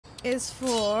is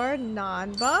for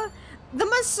Nanba. The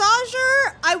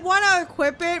massager, I want to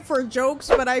equip it for jokes,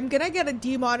 but I'm gonna get it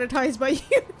demonetized by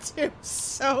YouTube,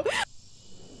 so...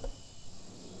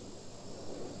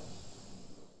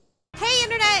 Hey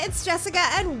internet, it's Jessica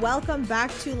and welcome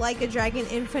back to Like a Dragon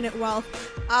Infinite Wealth.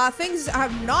 Things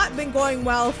have not been going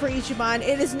well for Ichiban.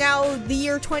 It is now the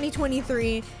year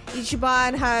 2023.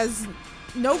 Ichiban has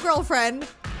no girlfriend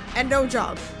and no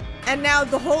job. And now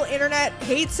the whole internet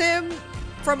hates him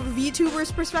from a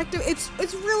VTuber's perspective. It's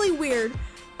really weird.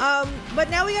 But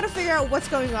now we gotta figure out what's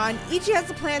going on. Ichi has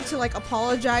a plan to like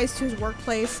apologize to his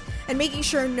workplace and making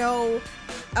sure no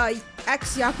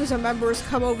ex-Yakuza members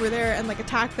come over there and like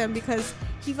attack them because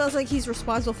he feels like he's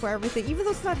responsible for everything, even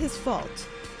though it's not his fault.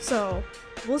 So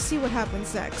we'll see what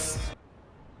happens next.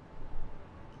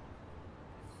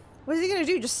 What is he gonna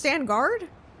do? Just stand guard?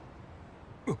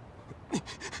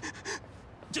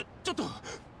 ちょっと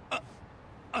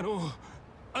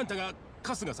あんたが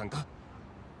春日さんか？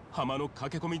浜の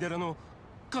駆け込み寺の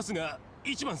春日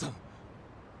一番さん。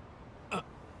あ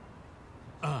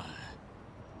あ。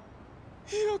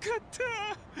よかっ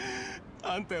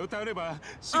た。あんたを頼れば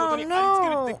仕事にありつけ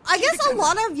るって。I guess a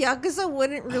lot of Yakuza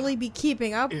wouldn't really be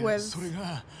keeping up with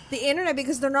the internet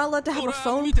because they're not allowed to have a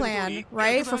phone plan,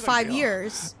 right? For 5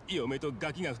 years. 嫁と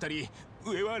ガキが2人、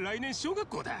上は来年小学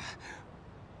校だ。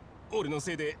俺の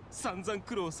せいで散々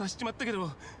苦労させちまったけ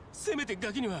ど、せめて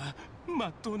ガキにはま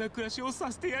っとうな暮らしをさ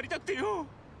せてやりたくてよ。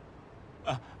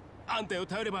あんたを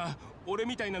頼れば俺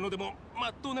みたいなのでもま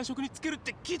っとうな職に就けるっ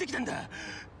て聞いてきたんだ。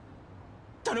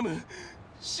頼む、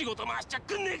仕事回しちゃ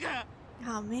くんねえか。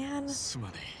Oh man。すま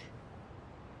ね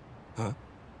え。は？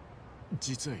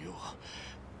実はよ、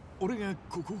俺が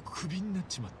ここをクビになっ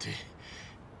ちまって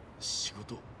仕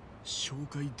事紹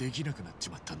介できなくなっち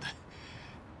まったんだ。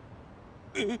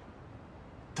え？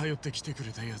頼ってきてく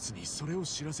れたやつにそれを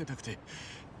知らせたくて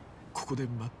ここで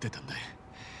待ってたんだ。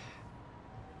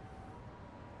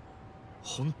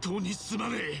本当にすま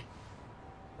ね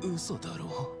え。嘘だろ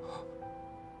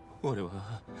う。俺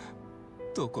は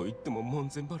どこ行っても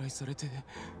門前払いされて、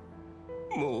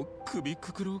もう首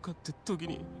くくろうかって時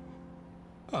に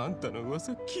あんたの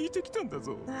噂聞いてきたんだ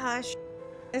ぞ。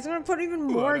It's gonna put even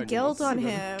more guilt on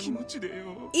him.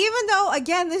 Even though,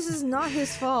 again, this is not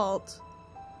his fault.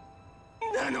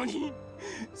 なのに、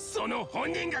その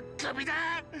本人がクビだ。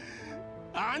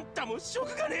あんたも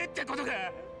職がねえってことか。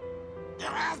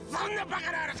そんなバ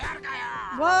カな話あるか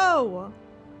Whoa! よ。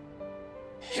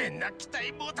変な期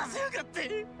待持たせやがっ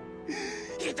て。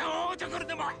人を男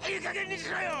でもいい加減にし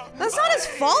ろよ。That's not his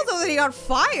fault though that he got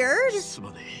fired. す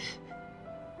まねえ。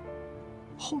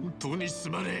本当にす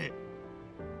まねえ。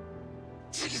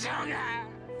畜生が。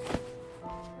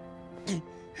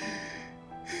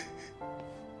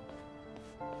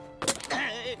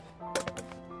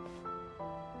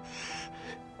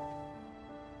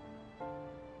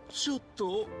ちょっ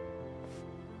と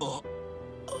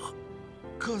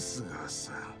春日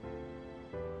さん、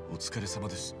お疲れ様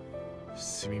です。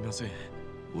すみません、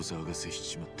お騒がせし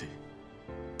ちまって。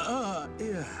ああ、い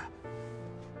や、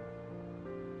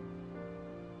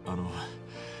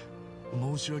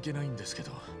申し訳ないんですけ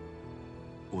ど、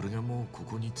俺がもうこ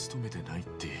こに勤めてないっ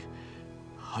て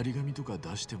張り紙とか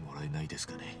出してもらえないです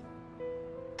かね。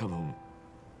多分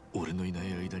俺のいな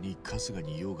い間に春日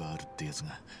に用があるってやつ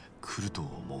が来ると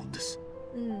思うんです。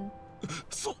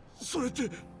それって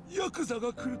ヤクザ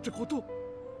が来るってこと？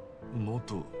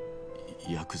元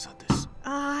ヤクザです。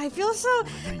I feel so...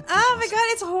 Oh my god,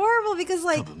 it's horrible because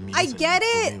like, I get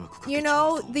it, you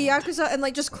know, the Yakuza and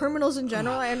like just criminals in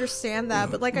general, I understand that,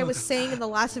 but like I was saying in the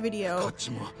last video,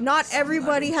 not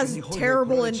everybody has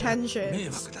terrible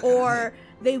intentions or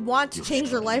they want to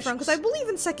change their life around because I believe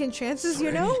in second chances,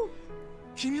 you know?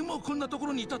 君もこんなとこ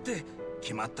ろにいたって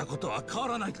決まったことは変わ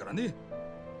らないからね。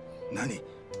何？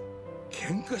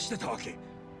喧嘩してたわけ？指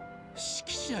揮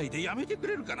試合でやめてく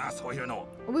れるかな、そういうの。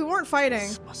We weren't fighting.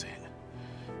 すいません。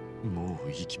もう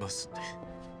行きますんで。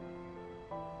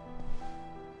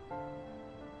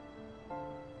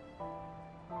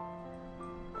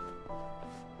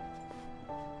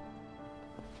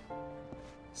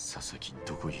佐々木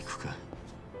どこ行くか。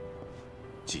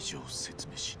事情説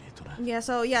明しねえとな。Yeah,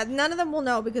 so yeah, none of them will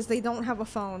know because they don't have a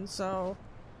phone, so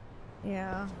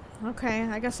yeah. Okay,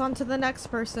 I guess on to the next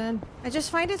person. I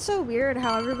just find it so weird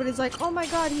how everybody's like, oh my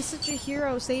god, he's such a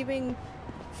hero saving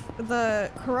the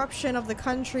corruption of the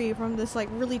country from this like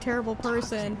really terrible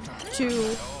person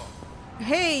to,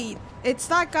 hey, it's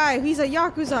that guy, he's a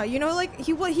Yakuza, you know, like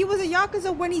he was a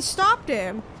Yakuza when he stopped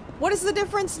him. What is the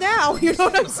difference now? You know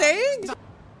what I'm saying?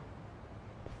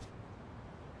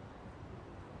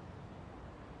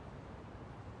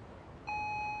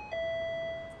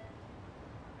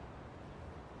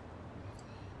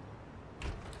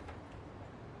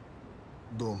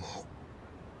 どうも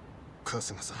春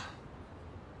日さん。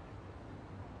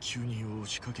急に押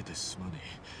しかけてすまね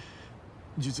え。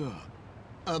実は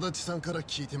足立さんから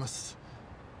聞いてます。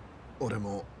俺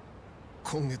も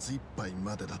今月いっぱい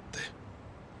までだって。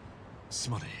す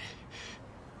まね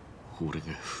え。俺が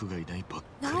不甲斐ないばっか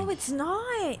り。 No, it's not.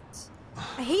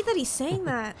 I hate that he's saying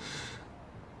that.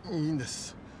 いいんで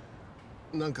す。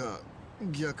なんか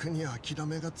逆に諦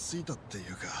めがついたってい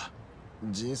うか、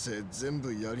人生全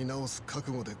部やり直す覚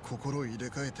悟で心を入れ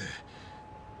替えて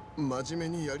真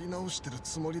面目にやり直してる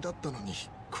つもりだったのに、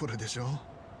これでしょ。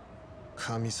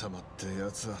神様ってや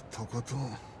つはとこと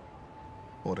ん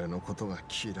俺のことが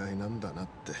嫌いなんだなっ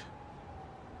て。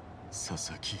佐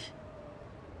々木、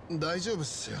大丈夫っ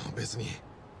すよ別に。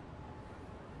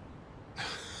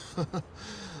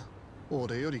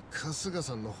俺より春日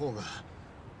さんの方が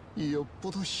よっぽ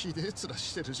どひでえ面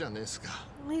してるじゃねえすか。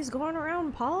He's going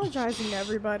around apologizing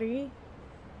to everybody.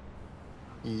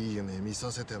 いい夢見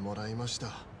させてもらいました。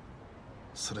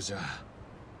それじゃあ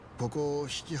ここを引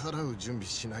き払う準備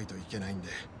しないといけないんで。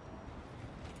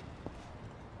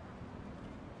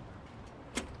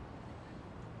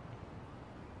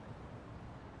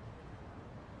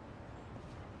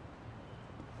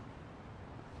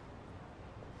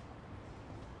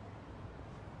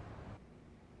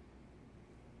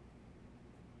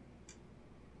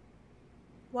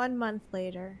1 month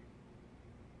later.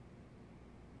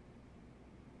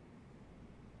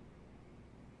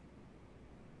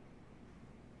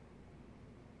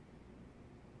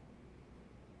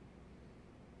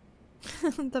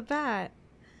 The bat.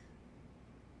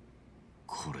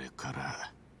 これか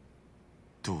ら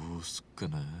どうすっか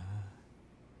な。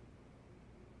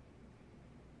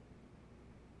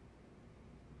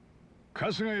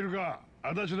春日いるか？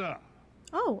足立だ。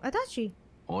Oh, Adachi.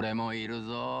 俺もいる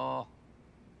ぞ。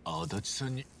足立さ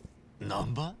んにナ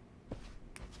ンバ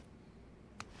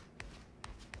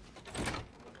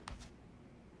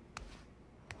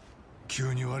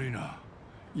急に悪いな。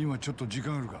今ちょっと時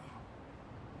間あるか？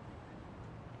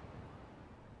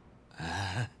あ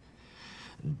あ、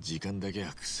時間だけ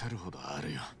は腐るほどあ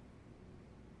るよ。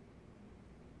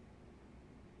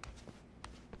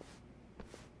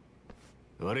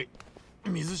悪い、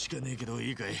水しかねえけどい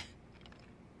いかい？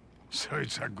そい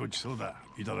つはごちそうだ。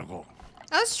いただこう。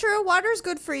That's true. Water's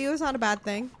good for you. It's not a bad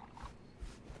thing.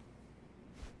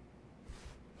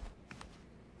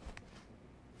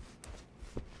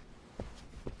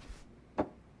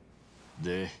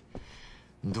 で、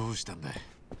どうしたんだい？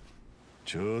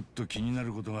ちょっと気にな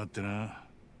ることがあってな。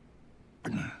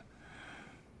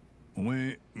お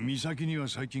前、美咲には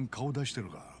最近顔出してる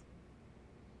か？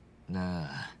な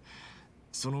あ、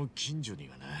その近所に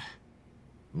はな、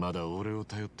まだ俺を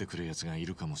頼ってくるやつがい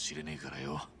るかもしれねえから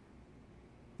よ。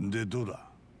で、どうだ？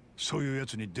そういうや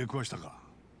つに出くわしたか？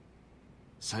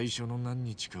最初の何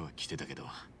日かは来てたけど、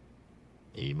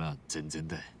今全然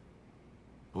だ。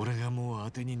俺がもう当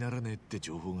てにならねえって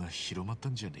情報が広まった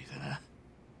んじゃねえかな。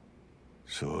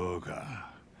そう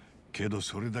か。けど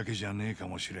それだけじゃねえか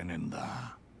もしれねえん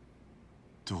だ。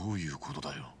どういうこと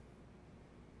だよ？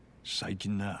最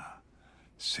近な、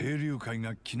清流会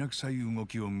がきな臭い動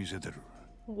きを見せてる。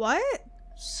What?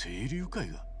 清流会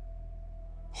が？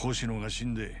星野が死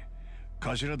んで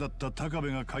頭だった高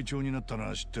部が会長になったの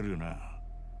は知ってるよな。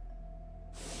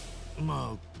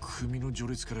まあ組の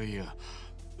序列からいや、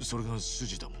それが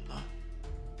筋だもんな。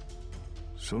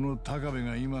その高部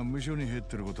が今無所に減っ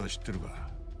てることは知ってるか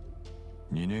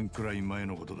？2年くらい前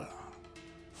のことだ。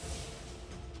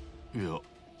いや、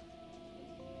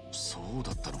そう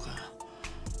だったのか。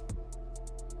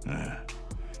ああ、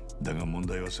だが問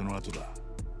題はその後だ。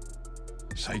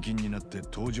最近になって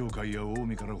東上会や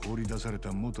近江から放り出され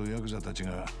た元ヤクザたち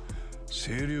が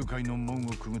清流会の門を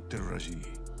くぐってるらしい。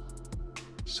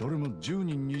それも10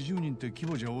人20人って規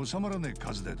模じゃ収まらねえ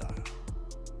数でだ。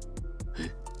え、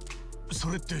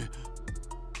それって？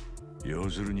要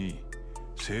するに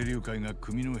清流会が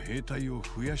組の兵隊を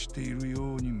増やしている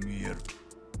ように見える。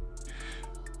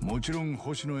もちろん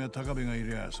星野や高部がい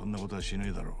りゃそんなことはしね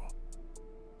えだろ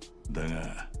う。だ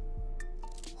が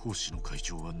星野会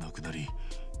長は亡くなり、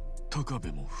高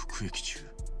部も服役中。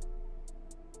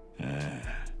ああ、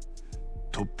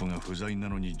トップが不在な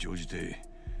のに乗じて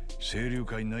清流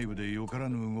会内部でよから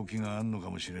ぬ動きがあんのか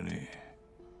もしれねえ。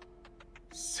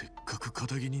せっかく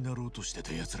仇になろうとして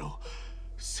た奴らを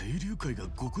清流会が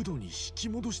極道に引き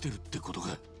戻してるってこと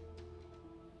か。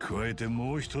加えて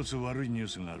もう一つ悪いニュー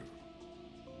スがある。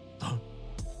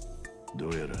ど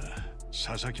うやら佐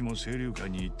々木も清流会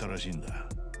に行ったらしいんだ。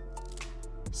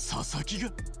佐々木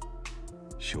が？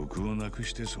職をなく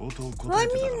して相当答え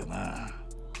てたからな。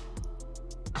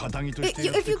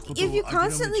if you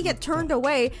constantly get turned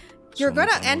away, you're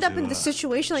gonna end up in the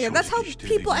situation like that. That's how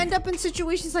people end up in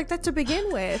situations like that to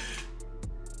begin with.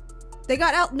 They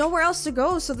got out nowhere else to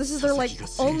go, so this is their like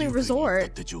only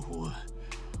resort.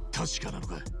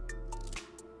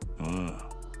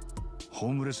 ホ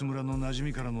ームレス村の馴染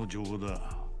みからの情報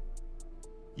だ。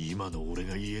今の俺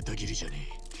が言えたぎりじゃね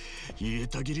え。言え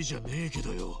たぎりじゃねえけ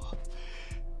どよ。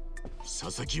佐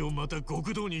々木をまた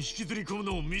極道に引きずり込む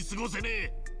のを見過ごせね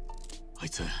え。あい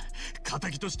つは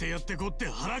仇としてやってこうって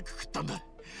腹くくったんだ。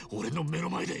俺の目の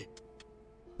前で。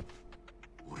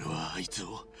俺はあいつ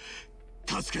を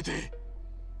助けて。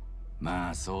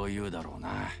まあそう言うだろう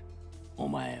な。お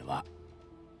前は。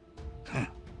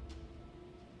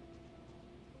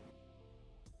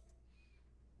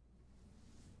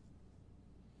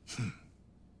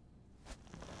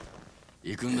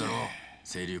行くんだろう、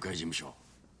清流会事務所。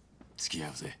付き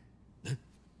合うぜ。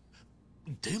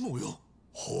でもよ。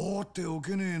放ってお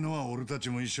けねえのは俺たち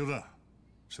も一緒だ。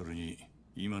それに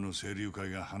今の清流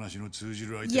会が話の通じ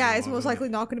る相手。Yeah, it's most likely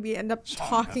not going to be end up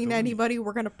talking to anybody.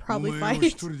 We're going to probably お前を fight.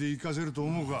 一人で行かせると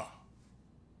思うか。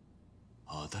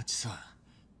足立さ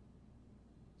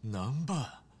ん、ナンバー。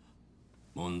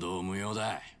問答無用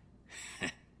だ。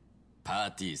パ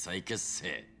ーティー再結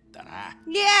成だな。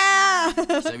Yeah!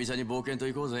 久々に冒険と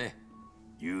行こうぜ。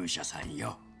勇者さん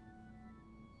よ。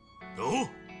お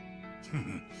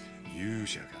勇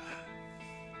者か。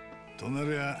とな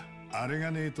りゃあれ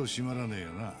がねえと閉まらねえよ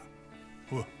な。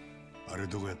ほ、あれ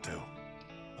どこやったよ。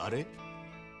あれ？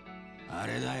あ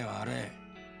れだよ、あれ。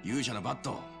勇者のバッ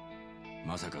ト。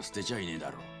まさか捨てちゃいねえ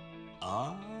だろ。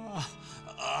ああ、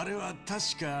あれは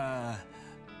確か。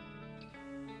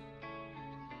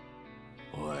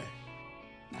おい、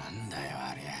なんだよ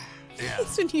あれや。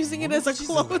He's been using it as a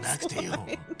clothesline.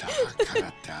 だから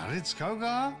ってあれ使う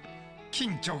か？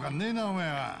緊張感ねえなお前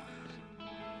は。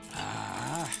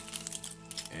ああ、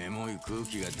エモい空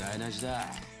気が台無しだ。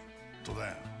とだ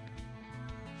よ。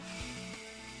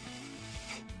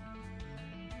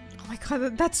Oh my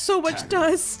god, that's so much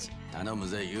dust. 頼む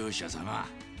ぜ勇者様。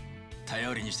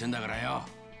頼りにしてんだからよ。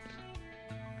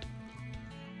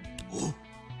お、よ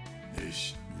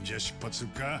し、じゃあ出発す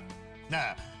るか。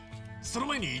なあ、その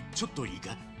前にちょっといい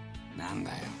か。なん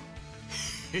だよ。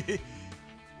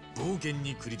冒険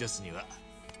に繰り出すには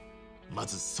ま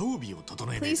ず装備を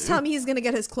整えないと。 Please tell me he's gonna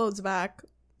get his clothes back.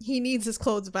 He needs his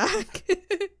clothes back.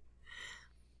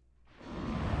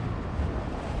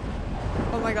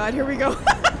 Oh my god, here we go.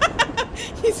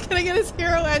 He's gonna get his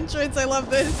hero entrance. I love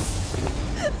this.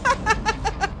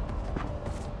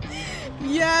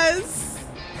 Yes.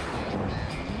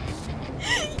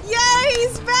 Yeah,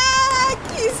 he's back.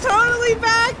 He's totally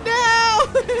back now.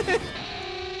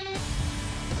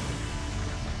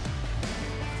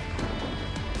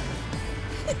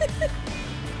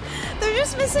 They're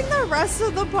just missing the rest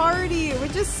of the party,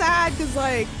 which is sad because,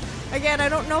 like, again, I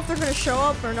don't know if they're gonna show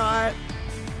up or not.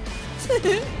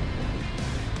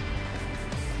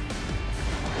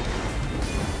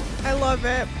 I love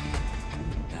it.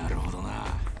 なるほどな。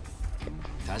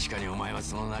確かにお前は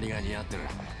そのなりが似合ってる。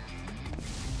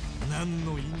何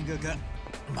の因果か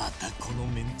またこの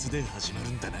メンツで始まる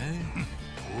んだな。こ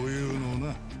ういうのを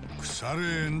な、腐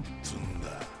れんっつんだ。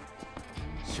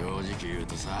正直言う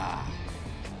とさ、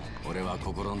俺は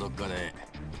心のどっかで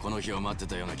この日を待って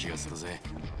たような気がするぜ。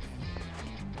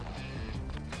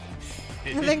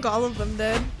I think all of them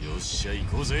did. よっしゃ行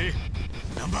こうぜ。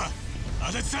ナンバー、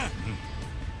足立さん。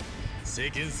世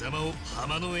間様を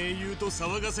浜の英雄と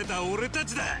騒がせた俺た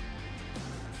ちだ。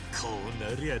こう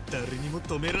なりゃ誰にも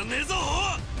止めらんねえぞ。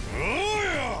お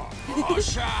うよ。おっ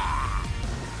しゃ。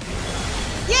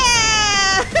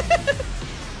Yeah!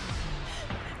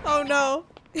 Oh no.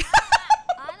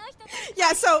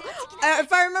 Yeah, so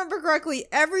if I remember correctly,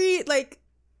 every like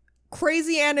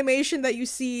crazy animation that you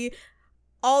see,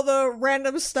 all the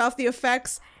random stuff, the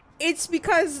effects, it's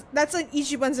because that's like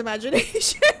Ichiban's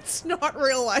imagination. It's not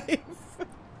real life.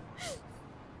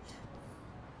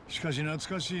 しかし懐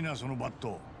かしいなそのバッ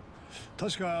ト。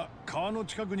確か川の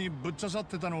近くにぶっ刺さっ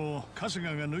てたのを春日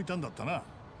が抜いたんだったな。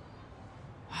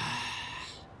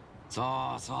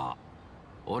そうそう。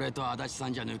俺と足立さ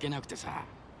んじゃ抜けなくてさ、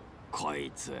こ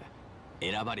いつ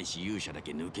選ばれし勇者だ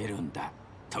け抜けるんだ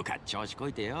とか調子こ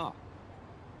いてよ。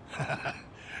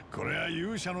これは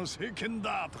勇者の聖剣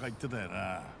だとか言ってたよ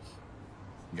な。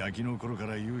ガキの頃か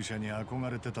ら勇者に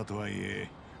憧れてたとはいえ、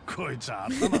こいつ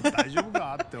頭大丈夫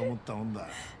かって思ったもんだ。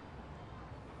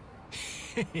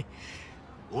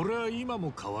俺は今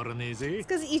も変わらねえぜ。It's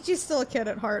because Ichi's still a kid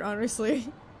at heart, honestly.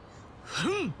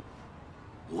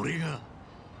 俺が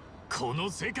この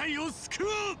世界を救う。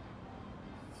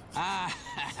あ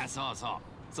あ、そうそ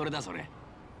う。それだそれ。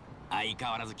相変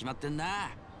わらず決まってん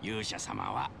な、勇者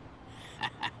様は。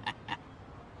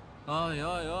おい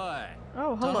おいおい。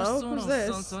Oh, hello. Who's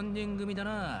this? 3人組だ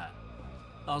な。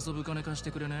遊ぶ金貸し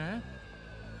てくれね。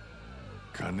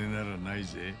金ならない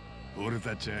ぜ。俺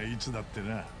たちはいつだって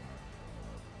な。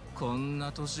こん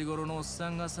な年頃のおっさ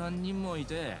んが3人もい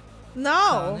て。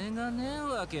No. 金がねえ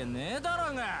わけねえだ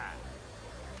ろが。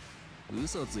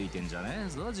嘘ついてんじゃねえ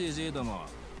ぞ、じじいども。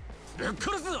ぶっ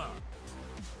殺すぞ。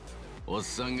おっ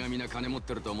さんがみんな金持っ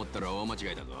てると思ったら大間違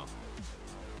いだぞ。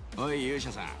おい勇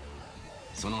者さん、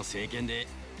その政権で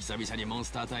久々にモンス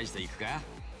ター大使と行くか？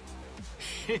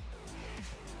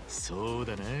そう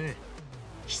だな。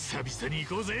久々に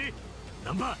行こうぜ。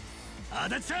ナンバー、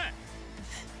足立さん。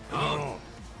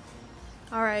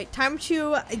All right, time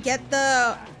to get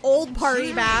the old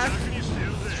party back.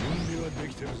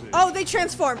 Oh, they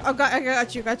transform. Oh, I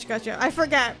got you. I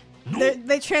forget.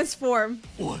 They transform.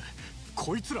 おい、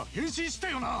こいつら変身した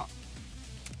よな。は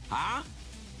あ？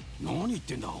何言っ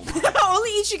てんだお前。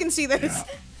Only Ichi can see this.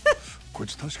 こい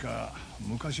つ確か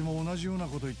昔も同じような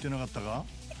こと言ってなかったか？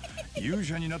勇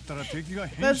者になったら敵が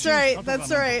変身したとか。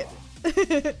That's right.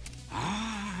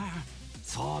 ああ、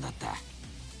そうだった。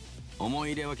思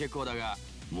い入れは結構だが、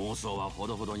妄想はほ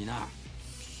どほどにな。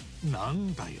な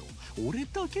んだよ、俺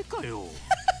だけかよ。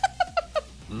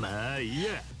まあいい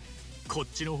や、こっ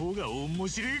ちの方が面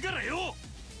白いからよ。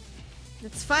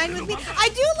It's fine with me. I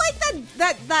do like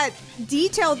that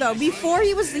detail though. Before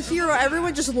he was the hero,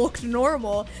 everyone just looked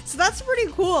normal. So that's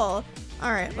pretty cool.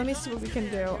 All right, let me see what we can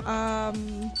do. There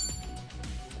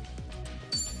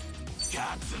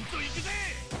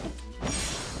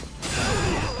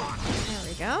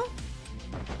we go.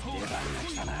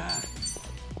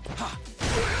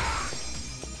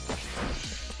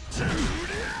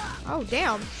 Oh,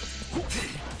 damn.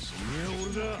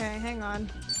 Okay, hang on.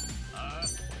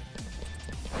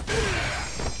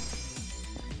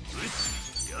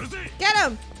 Get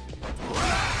him!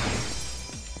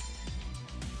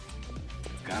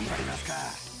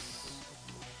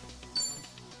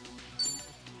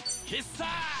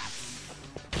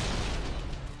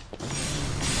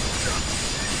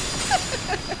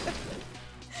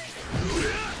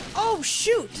 Oh,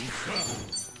 shoot!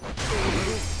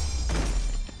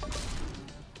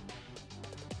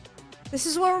 This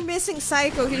is why we're missing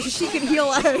Psycho, because she can heal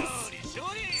us.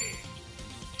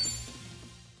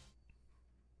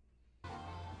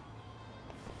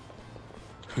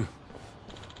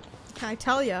 I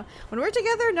tell ya, when we're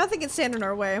together, nothing can stand in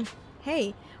our way.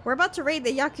 Hey, we're about to raid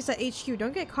the Yakuza HQ.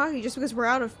 Don't get cocky just because we're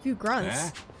out of a few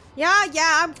grunts. Yeah,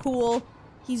 I'm cool.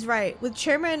 He's right. With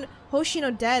Chairman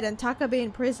Hoshino dead and Takabe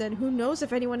in prison, who knows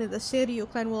if anyone in the Sirius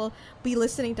clan will be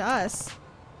listening to us.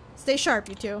 Stay sharp,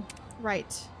 you two.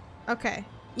 Right. Okay.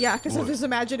 Yeah, because of his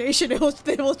imagination, it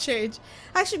will change.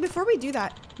 Actually, before we do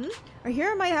that, our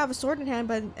hero might have a sword in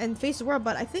hand and face the world,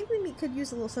 but I think we could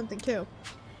use a little something too.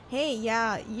 Hey,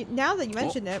 yeah, now that you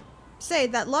mentioned it, say,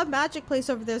 that Love Magic place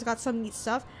over there's got some neat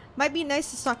stuff. Might be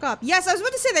nice to stock up. Yes, I was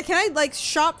about to say that. Can I, like,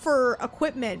 shop for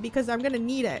equipment? Because I'm gonna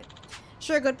need it.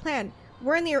 Sure, good plan.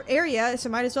 We're in the area, so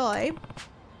might as well, eh?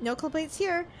 No complaints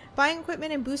here. Buying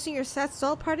equipment and boosting your stats is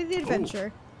all part of the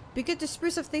adventure. Be good to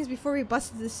spruce up things before we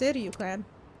bust into the Sirius clan.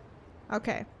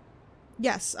 Okay.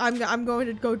 Yes, I'm going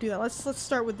to go do that. Let's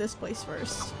start with this place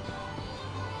first.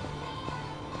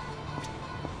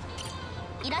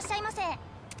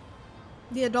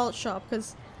 The adult shop,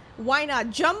 because why not?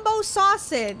 Jumbo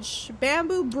sausage,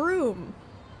 bamboo broom.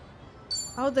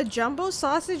 Oh, the jumbo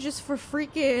sausage is for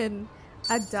freaking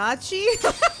Adachi?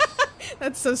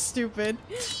 That's so stupid.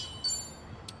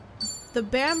 The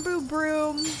bamboo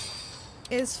broom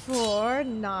is for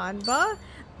Nanba.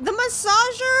 The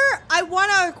massager, I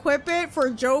want to equip it for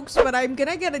jokes, but I'm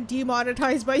gonna get it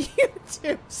demonetized by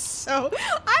YouTube, so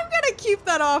I'm gonna keep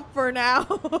that off for now.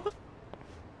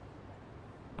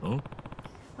 Huh?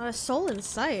 Not a soul in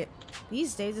sight.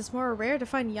 These days, it's more rare to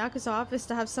find Yakuza office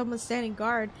to have someone standing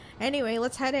guard. Anyway,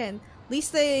 let's head in. At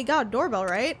least they got a doorbell,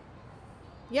 right?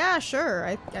 Yeah, sure,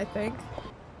 I think.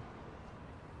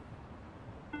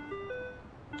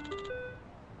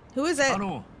 Who is it?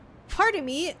 Pardon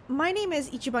me, my name is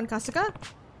Ichiban Kasuga.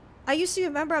 I used to be a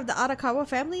member of the Arakawa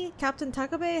family. Captain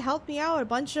Takabe helped me out a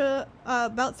bunch of,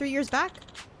 about 3 years back.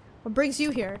 What brings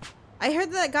you here? I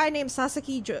heard that guy named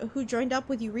Sasaki who joined up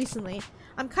with you recently.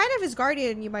 I'm kind of his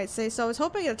guardian, you might say, so I was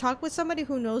hoping to talk with somebody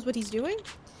who knows what he's doing.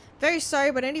 Very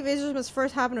sorry, but any visitors must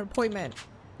first have an appointment.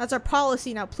 That's our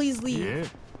policy now, please leave. Yeah.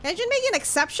 Can't you make an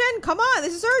exception? Come on,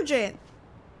 this is urgent.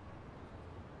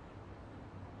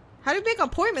 How do we make an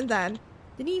appointment then?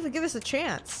 Didn't even give us a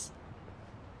chance.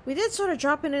 We did sort of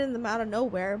drop it in them out of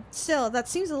nowhere. Still, that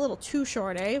seems a little too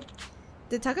short, eh?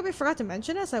 Did Takabe forgot to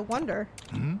mention us? I wonder.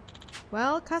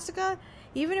 Well, Kasuga,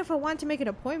 even if I want to make an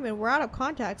appointment, we're out of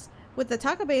contacts with the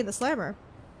Takabe and the Slammer.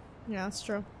 Yeah, that's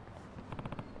true.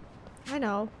 I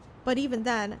know. But even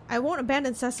then, I won't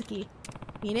abandon Sasaki.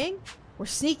 Meaning? We're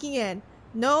sneaking in.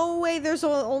 No way there's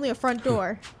only a front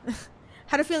door.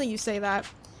 Had a feeling you say that.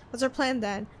 What's our plan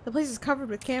then? The place is covered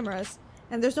with cameras.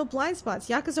 And there's no blind spots,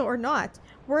 Yakuza or not.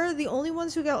 We're the only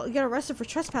ones who get arrested for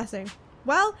trespassing.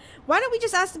 Well, why don't we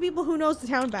just ask the people who knows the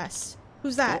town best?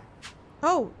 Who's that?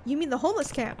 Oh, you mean the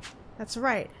homeless camp? That's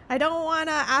right. I don't want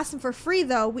to ask them for free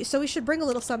though, so we should bring a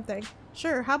little something.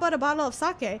 Sure, how about a bottle of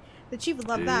sake? The chief would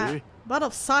love that. Bottle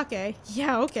of sake?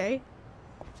 Yeah, okay.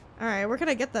 Alright, where can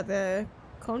I get that? The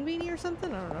cone beanie or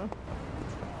something? I don't know.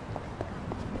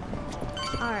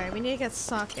 Alright, we need to get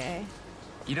sake. Yeah,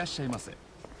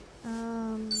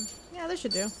 this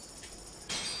should do.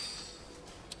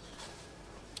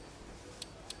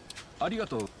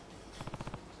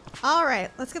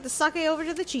 Alright, let's get the sake over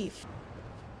to the chief.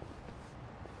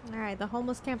 Alright, the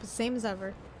homeless camp is the same as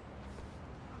ever.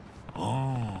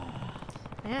 Oh.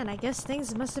 Man, I guess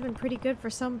things must have been pretty good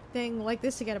for something like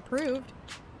this to get approved.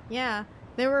 Yeah,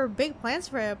 there were big plans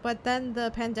for it, but then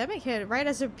the pandemic hit right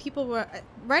as it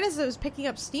was picking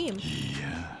up steam.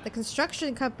 Yeah. The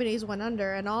construction companies went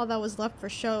under, and all that was left for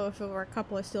show if it were a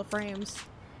couple of steel frames.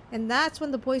 And that's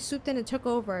when the boys swooped in and took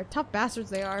over. Tough bastards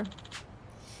they are.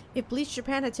 If Bleach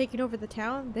Japan had taken over the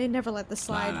town, they'd never let this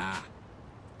slide.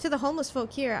 To the homeless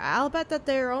folk here, I'll bet that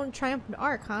their own triumphant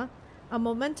arc, huh? A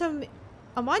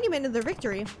monument in their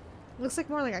victory. Looks like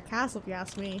more like a castle if you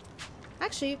ask me.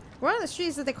 Actually, we're on the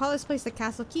streets that they call this place the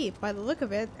Castle Keep. By the look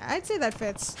of it, I'd say that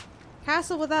fits.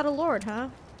 Castle without a lord, huh?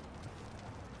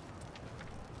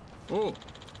 Oh.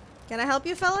 Can I help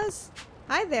you, fellas?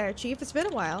 Hi there, Chief. It's been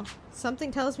a while.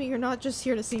 Something tells me you're not just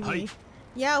here to see me.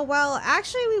 Yeah, well,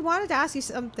 actually, we wanted to ask you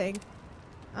something.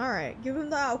 Alright, give him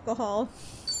the alcohol.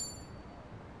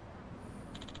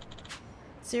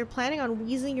 So you're planning on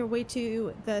weaseling your way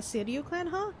to the Sirius clan,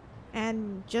 huh?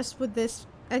 And just for this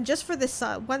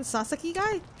one Sasaki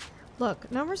guy?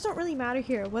 Look, numbers don't really matter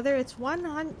here. Whether it's one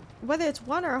or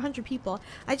 100 people,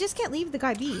 I just can't leave the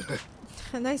guy be.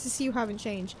 Nice to see you haven't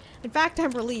changed. In fact,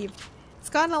 I'm relieved. It's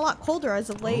gotten a lot colder as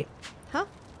of late. Huh?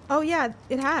 Oh yeah,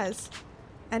 it has.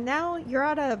 And now you're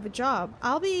out of a job.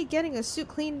 I'll be getting a suit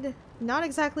cleaned. Not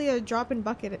exactly a drop-in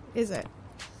bucket, is it?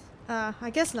 I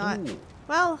guess not. Ooh.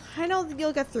 Well, I know that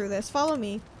you'll get through this. Follow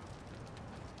me.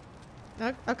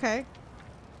 Okay.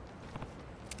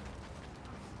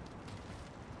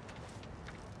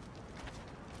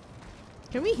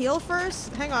 Can we heal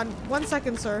first? Hang on. 1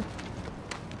 second, sir.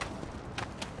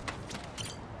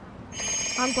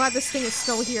 I'm glad this thing is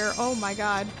still here. Oh my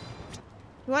god.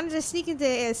 You wanted to sneak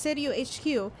into Sirius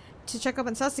HQ to check up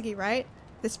on Sasaki, right?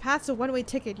 This path's a one-way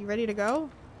ticket. You ready to go?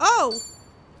 Oh!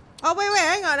 Oh, wait,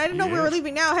 hang on. I didn't know we were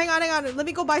leaving now. Hang on. Let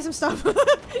me go buy some stuff.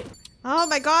 Oh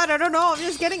my god, I don't know. I'm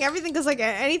just getting everything because, like,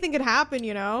 anything could happen,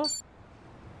 you know?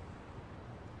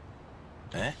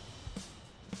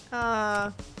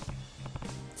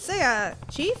 Say,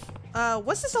 Chief?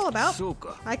 What's this all about?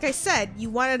 Like I said,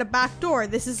 you wanted a back door.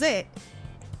 This is it.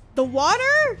 The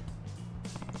water?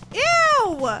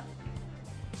 Ew!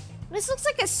 This looks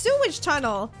like a sewage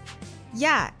tunnel.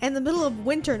 Yeah, in the middle of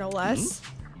winter, no less.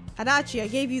 Adachi, I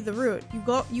gave you the route.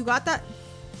 You got that?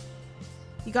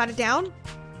 You got it down?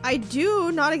 I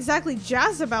do. Not exactly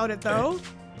jazzed about it, though.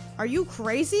 Are you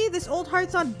crazy? This old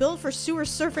heart's not built for sewer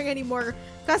surfing anymore.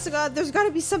 Kasuga, there's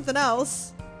gotta be something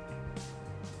else.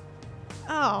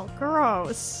 Oh,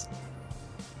 gross.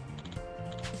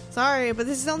 Sorry, but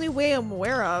this is the only way I'm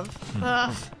aware of.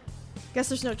 Ugh. Guess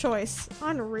there's no choice.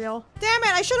 Unreal. Damn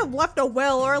it, I should have left a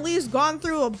will or at least gone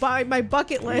through my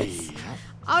bucket list.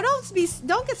 Oh,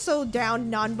 don't get so down,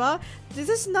 Nanba. This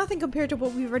is nothing compared to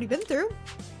what we've already been through.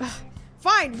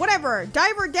 Fine, whatever.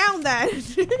 Dive her down then.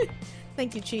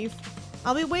 Thank you, Chief.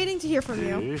 I'll be waiting to hear from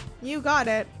you. You got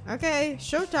it. Okay,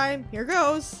 showtime. Here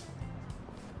goes.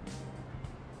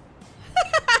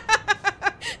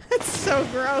 That's so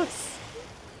gross.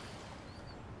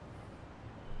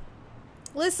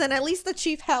 Listen, at least the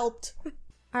chief helped.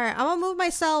 Alright, I'm gonna move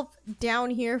myself down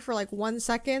here for like 1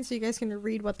 second so you guys can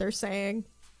read what they're saying.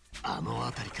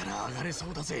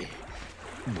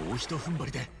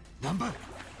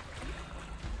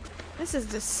 This is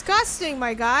disgusting,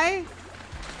 my guy.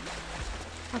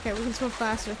 Okay, we can swim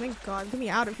faster. Thank God. Get me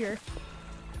out of here.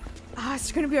 Ah,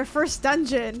 it's gonna be our first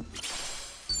dungeon.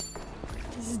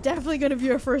 This is definitely gonna be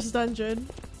our first dungeon.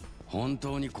 本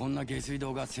当にこんな下水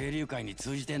道が清流会に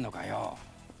通じてんのかよ。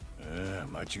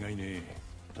間違いね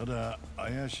え。ただ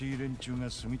怪しい連中が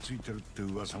住み着いてるって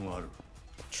噂もある。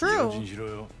 True. 用心しろ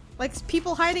よ。 Like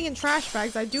people hiding in trash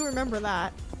bags. I do remember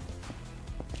that.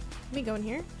 Let me go in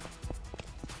here.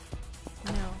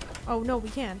 No. Oh no, we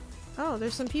can. Oh,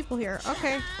 there's some people here.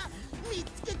 Okay.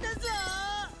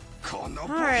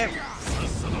 Alright.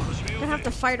 We're gonna have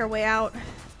to fight our way out.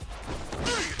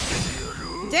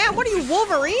 Damn, what are you,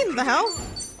 Wolverine? The hell?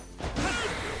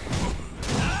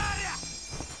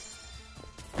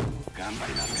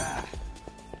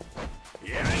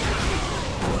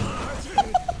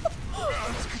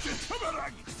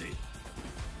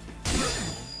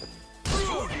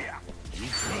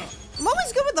 I'm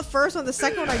always good with the first one, the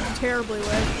second one I do terribly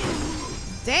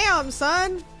with. Damn,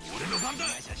 son!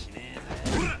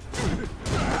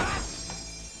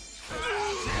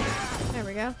 There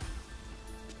we go.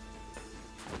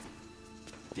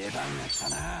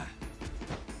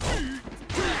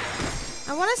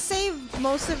 I want to save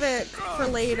most of it for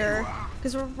later,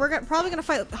 because we're probably going to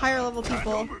fight higher level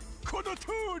people.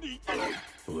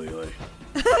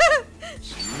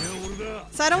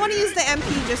 So I don't want to use the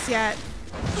MP just yet.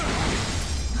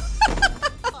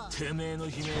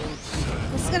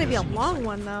 This is going to be a long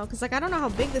one though, because like I don't know how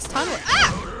big this tunnel is.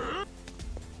 Ah!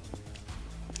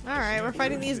 Alright, we're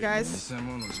fighting these guys.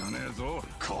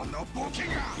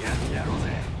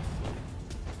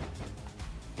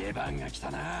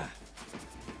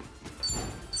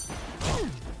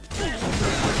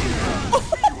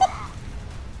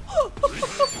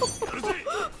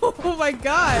 Oh my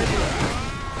god!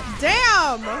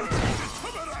 Damn!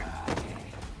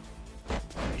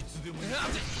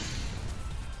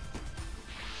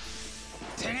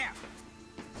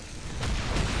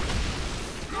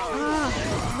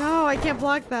 No, I can't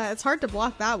block that. It's hard to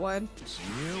block that one.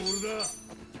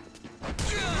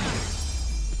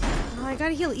 Oh, I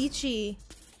gotta heal Ichi.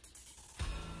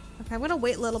 Okay, I'm gonna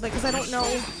wait a little bit because I don't know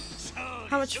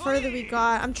how much further we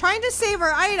got. I'm trying to save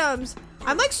our items.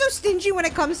 I'm like so stingy when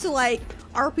it comes to like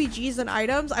RPGs and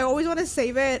items. I always want to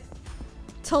save it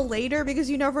till later because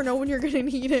you never know when you're gonna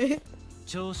need it.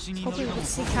 Hopefully we can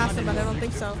see past them, but I don't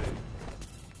think so.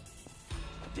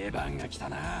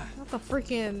 What the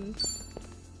freaking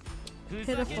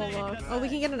pitiful look. Oh, we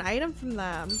can get an item from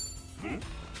them.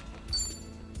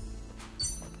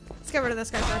 Let's get rid of this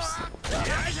guy first.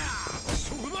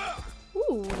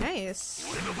 Ooh, nice.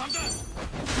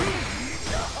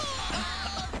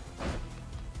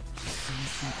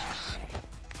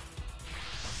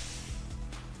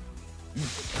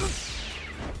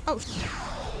 Oh.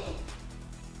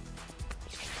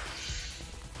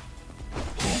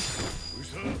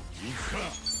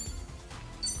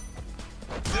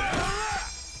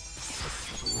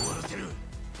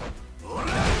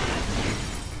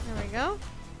 There we go.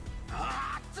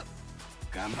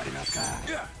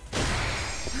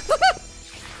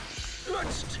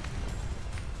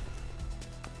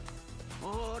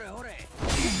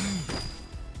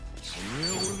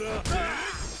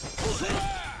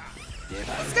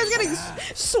 This guy's getting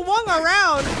swung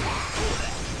around.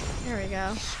 There we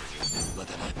go.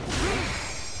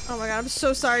 Oh my god, I'm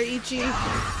so sorry, Ichi.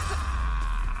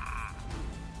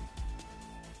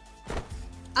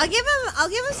 I'll give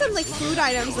him some like food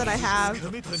items that I have.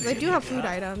 So I do have food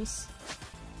items.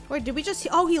 Wait, did we just?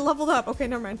 Oh, he leveled up. Okay,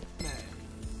 never mind.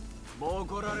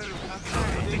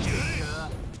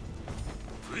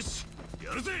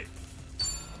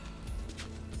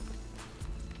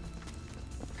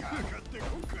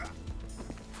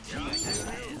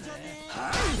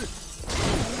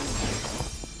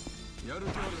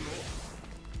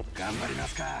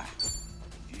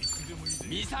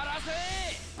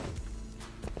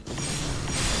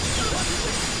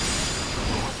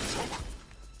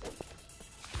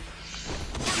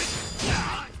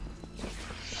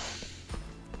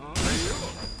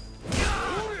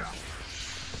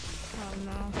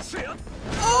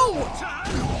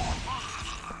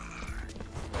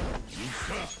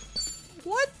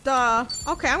 What the?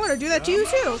 Okay, I'm gonna do that to you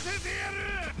too.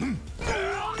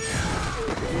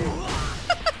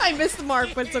 I missed the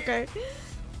mark, but it's okay.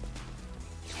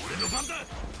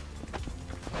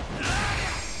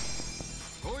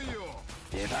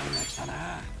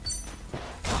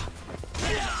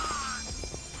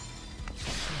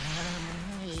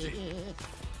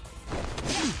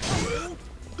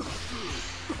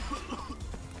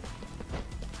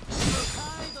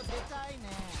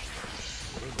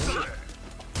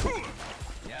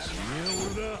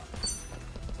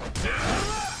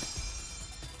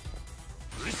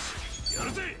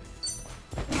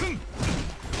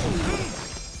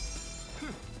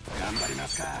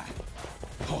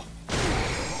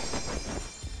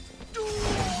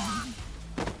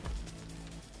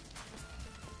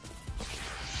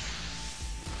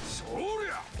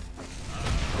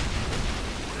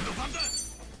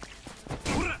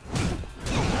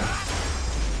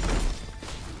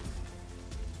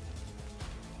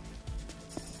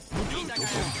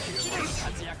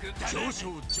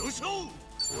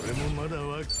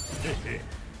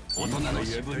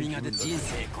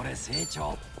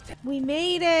 We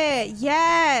made it!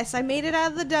 Yes! I made it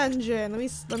out of the dungeon.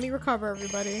 Let me recover,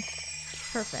 everybody.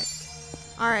 Perfect.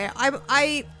 Alright,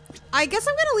 I guess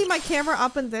I'm gonna leave my camera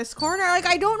up in this corner. Like,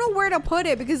 I don't know where to put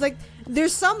it because, like,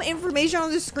 there's some information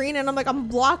on the screen and I'm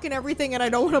blocking everything and I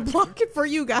don't want to block it for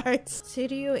you guys.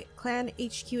 Sirius clan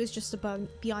HQ is just above,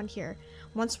 beyond here.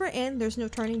 Once we're in, there's no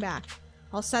turning back.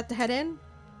 All set to head in?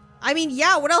 I mean,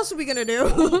 yeah, what else are we gonna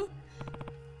do?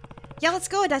 Yeah, let's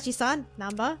go, Adachi-san.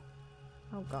 Namba.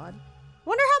 Oh god.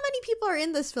 Wonder how many people are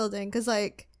in this building, because,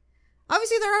 like,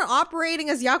 obviously they're not operating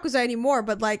as Yakuza anymore,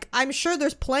 but, like, I'm sure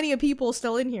there's plenty of people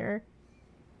still in here.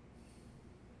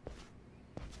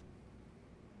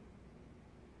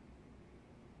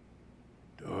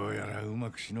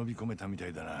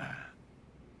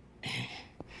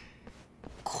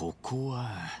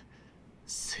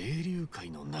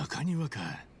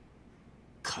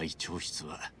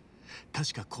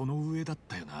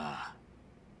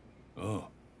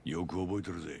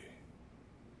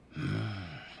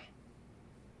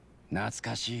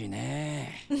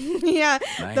 Yeah,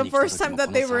 the first time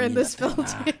that they were in this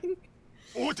building.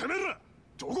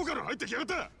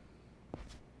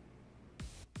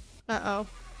 Uh-oh.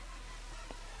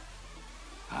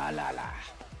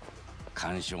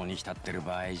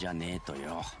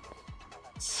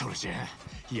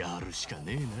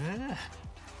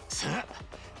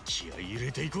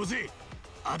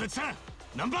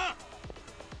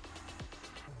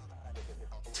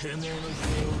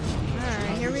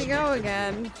 Alright, here we go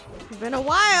again. It's been a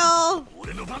while!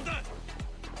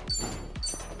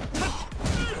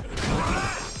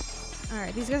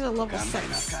 Alright, these guys are level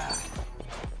 6.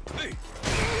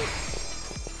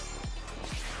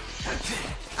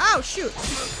 Oh, shoot!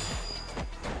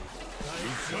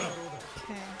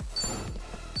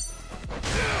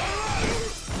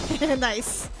 Okay.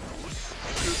 Nice.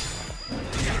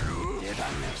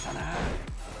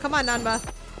 Come on, Nanba.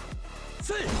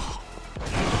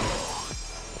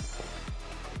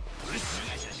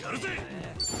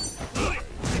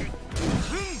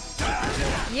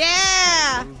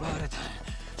 Yeah!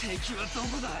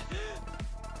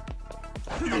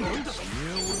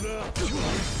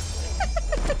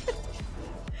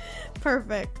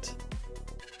 Perfect.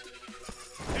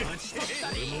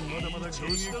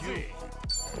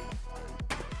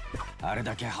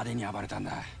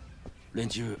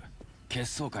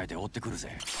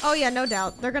 Oh yeah, no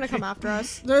doubt. They're gonna come after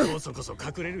us. I'm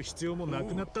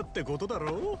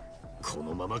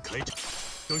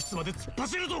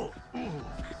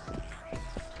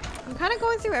kind of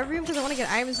going through every room because I want to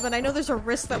get items, but I know there's a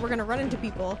risk that we're gonna run into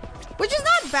people. Which is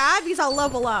not bad because I'll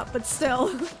level up, but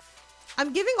still.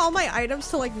 I'm giving all my items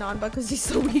to like Nanba because he's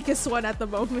the weakest one at the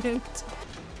moment.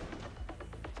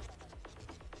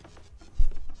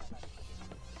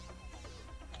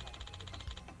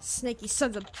 Snaky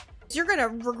sons of... You're gonna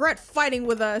regret fighting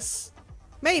with us.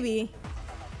 Maybe.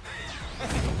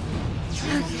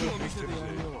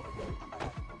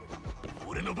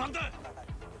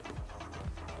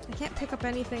 I can't pick up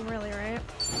anything really, right?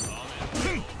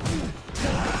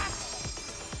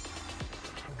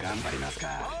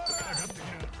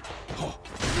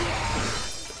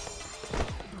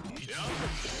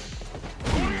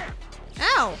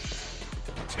 Ow!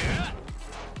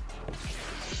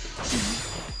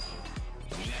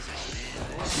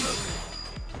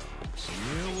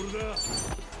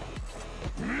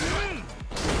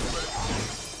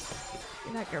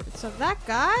 So that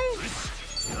guy?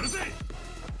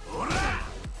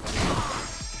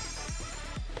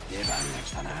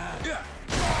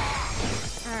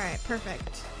 Alright,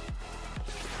 perfect.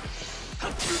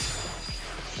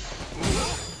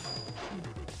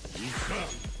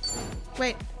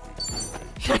 Wait.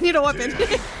 I need a weapon.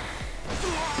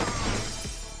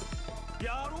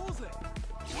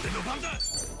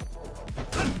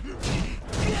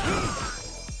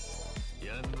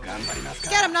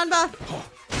 Get him, Nanba!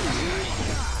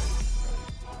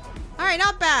 Alright,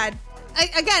 not bad.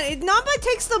 Again, Nanba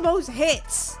takes the most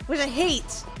hits, which I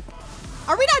hate.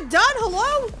 Are we not done?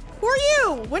 Hello? Who are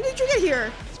you? When did you get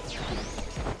here?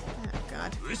 Oh,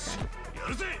 God.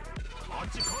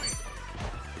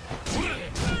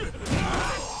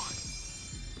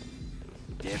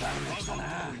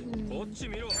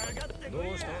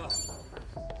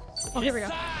 Oh, here we go.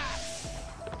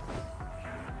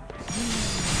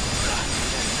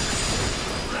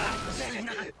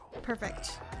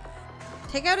 Perfect.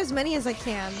 Take out as many as I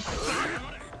can.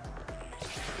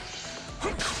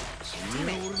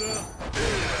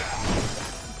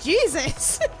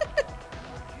 Jesus!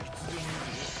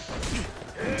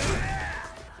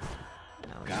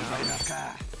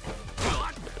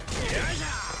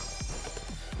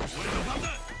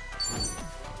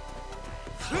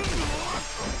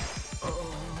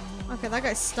 Okay, that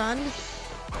guy's stunned.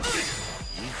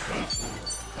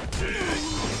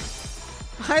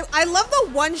 I love the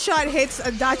one-shot hits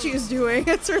Adachi is doing.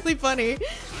 It's really funny.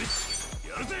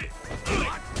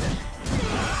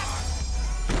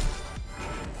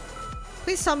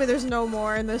 Please tell me there's no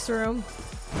more in this room.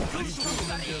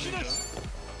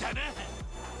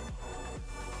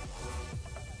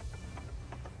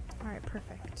 Alright,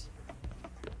 perfect.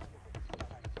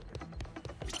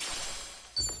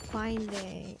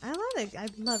 Finding. I love it. I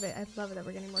love it. I love it that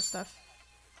we're getting more stuff.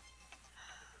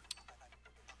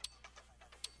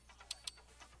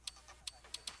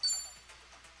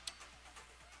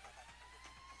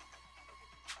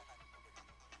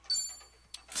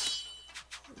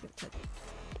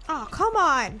 Oh, come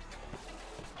on!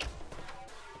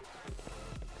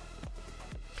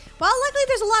 Well, luckily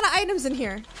there's a lot of items in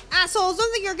here. Assholes,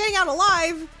 don't think you're getting out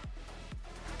alive!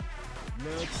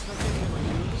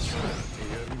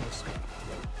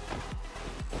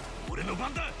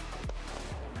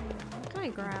 What can I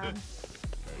grab?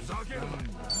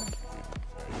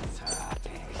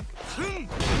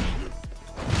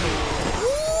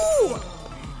 Ooh!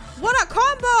 What a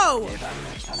combo!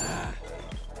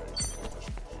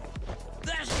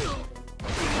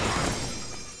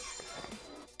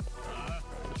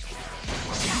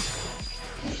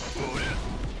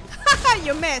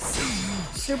 You missed!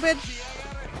 Stupid.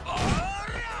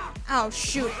 Oh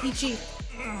shoot, Ichi.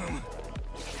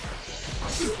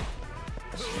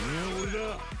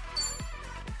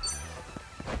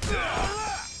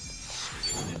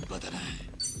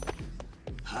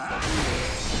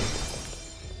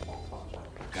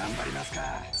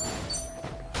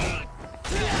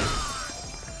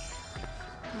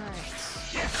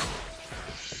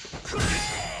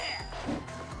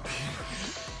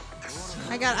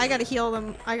 I gotta heal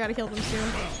them. I gotta heal them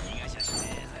soon.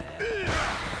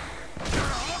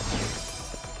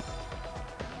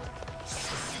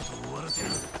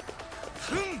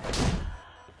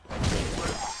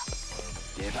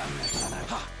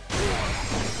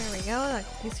 There we go. That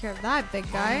takes care of that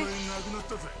big guy.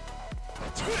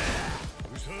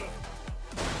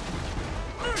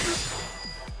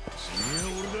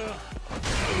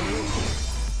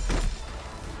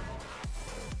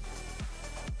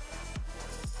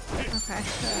 Okay.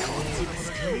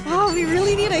 Oh, we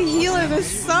really need a healer.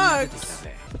 This sucks.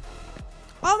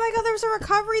 Oh my god, there was a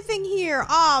recovery thing here.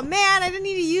 Oh man, I didn't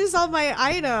need to use all my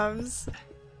items.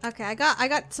 Okay, I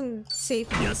got some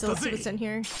safety, so let's see what's in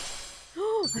here.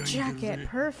 Oh, a jacket.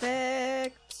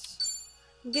 Perfect.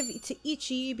 I'll give it to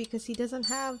Ichi because he doesn't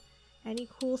have any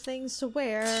cool things to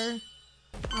wear.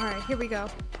 Alright, here we go.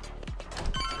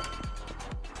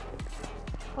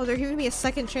 Oh, they're giving me a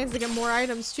second chance to get more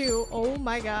items too. Oh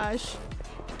my gosh.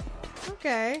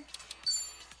 Okay.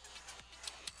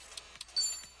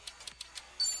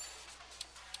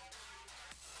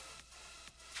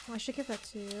 Oh, I should give that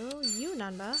to you,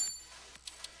 Nanda.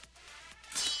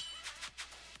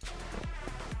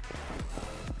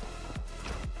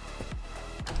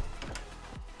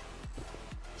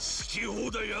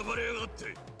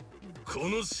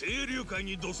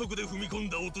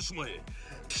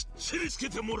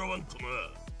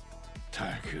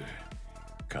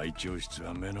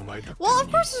 Well, of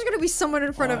course there's gonna be someone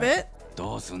in front of it.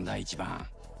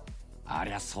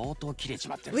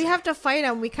 We have to fight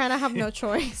him. We kind of have no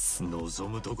choice.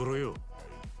 Exactly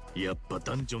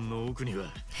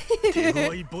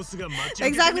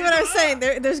what I was saying.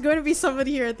 There's going to be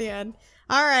somebody here at the end.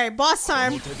 All right, boss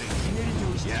time.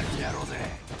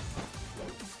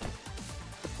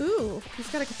 Ooh, he's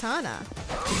got a katana.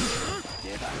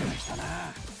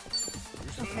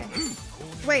 Okay.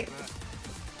 Wait.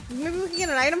 Maybe we can get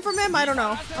an item from him? I don't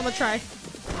know. I'm gonna try.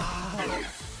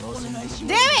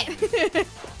 Damn it!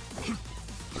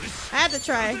 I had to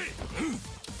try.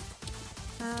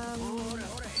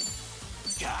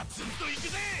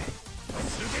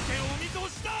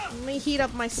 Let me heat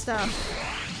up my stuff.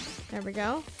 There we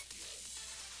go.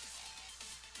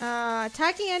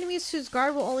 Attacking enemies whose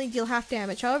guard will only deal half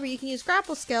damage. However, you can use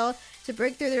grapple skill to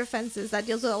break through their defenses. That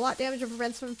deals with a lot of damage and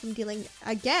prevents them from dealing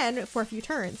again for a few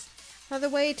turns. Another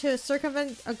way to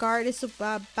circumvent a guard is to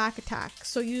back attack,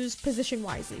 so use position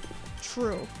wisely.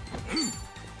 True.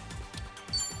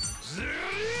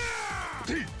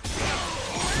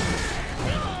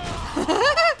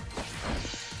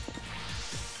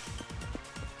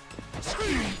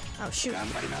 Oh shoot. Right.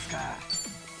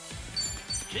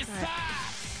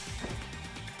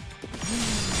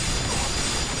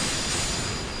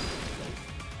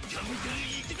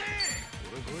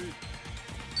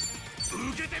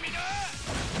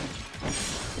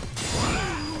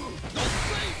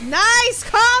 Nice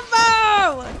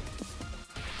combo!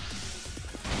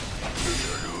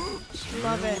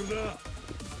 Love it.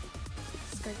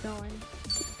 This guy going.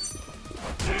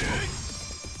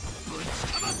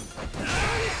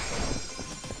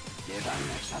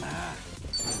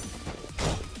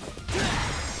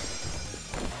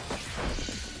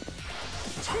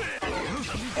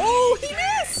 Oh, he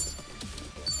missed!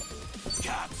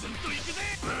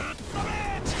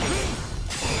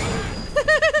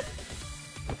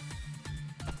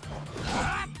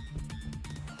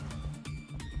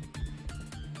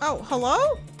 Oh, hello?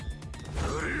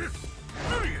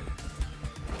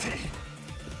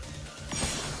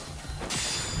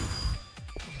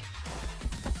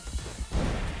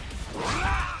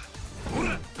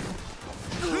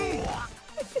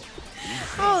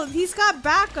 Oh, he's got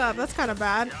backup. That's kind of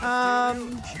bad. I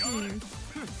don't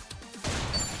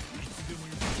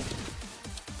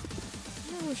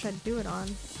know which I'd do it on.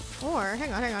 Or,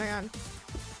 hang on.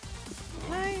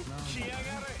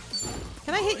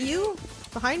 Can I hit you?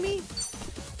 Behind me?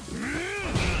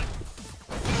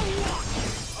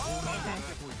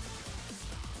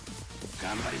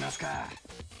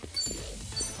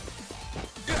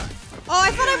 Oh,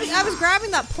 I thought I was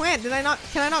grabbing that plant. Did I not?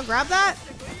 Can I not grab that?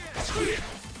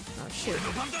 Oh shoot.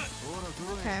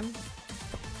 Okay.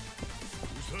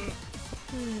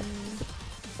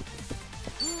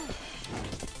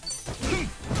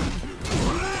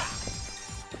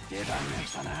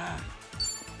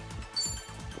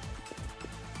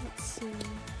 Let's see.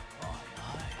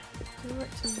 Do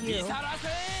it to you.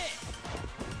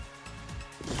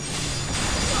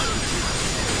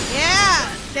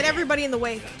 Yeah! Get everybody in the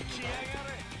wake.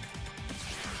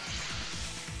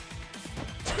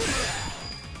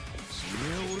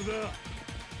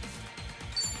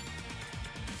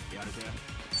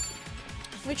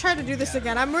 Let me try to do this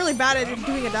again. I'm really bad at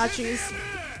doing adachis.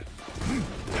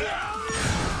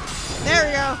 There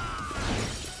we go.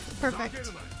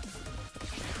 Perfect.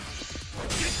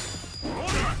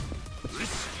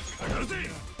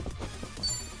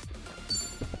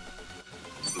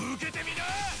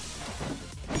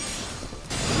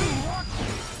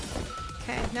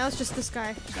 Okay, now it's just this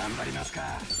guy.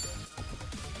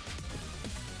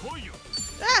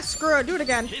 Ah, screw it. Do it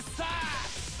again.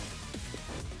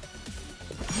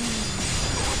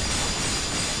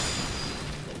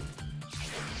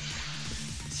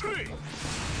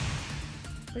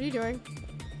 What are you doing?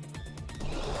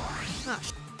 Ah,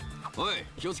 Oi,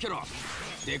 気をつけろ。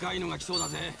でかいのが来そうだ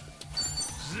ぜ。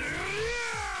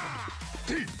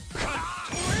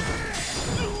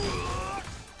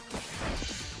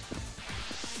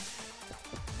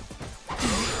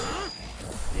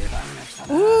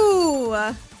Ooh!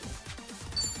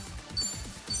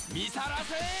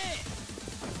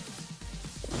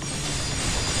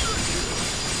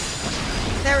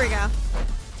 There we go.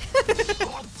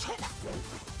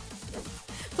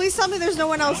 Please tell me there's no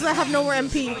one else that have no more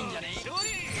MP.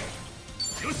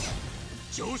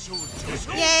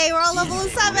 Yay, we're all level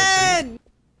 7!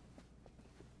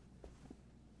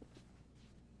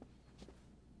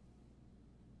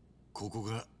 This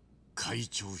is 会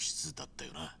長室だった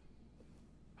よな。あ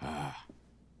あ、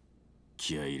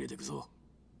気合い入れてくぞ。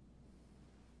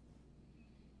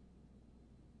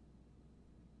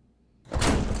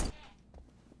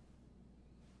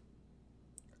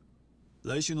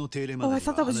Oh, I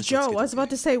thought that was Joe. I was about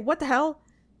to say, what the hell?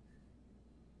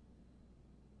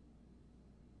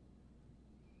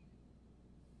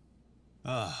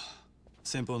 Ah,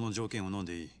 先方の条件を飲ん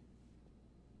でいい。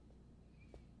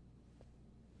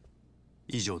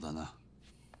以上だな。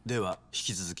では引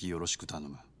き続きよろしく頼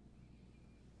む。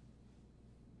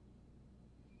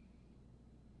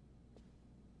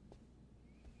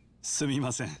すみ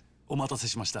ません、お待たせ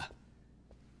しました。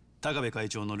高部会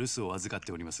長の留守を預かっ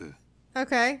ております。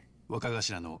Okay. 若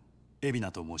頭の海老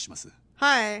名と申します。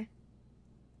Hi.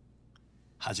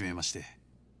 はじめまして、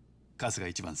春日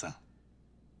一番さん。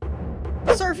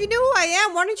Sir, if you knew who I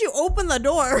am, why didn't you open the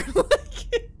door?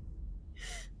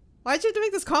 Why'd you have to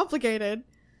make this complicated?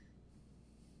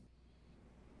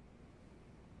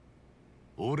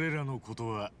 俺らのこと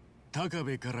は高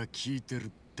部から聞いてるっ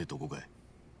てとこかい。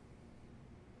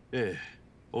ええ、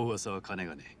お噂は金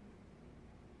がね。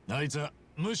あいつは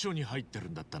無所に入ってる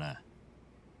んだったな。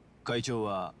会長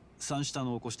は三下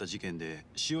の起こした事件で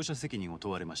使用者責任を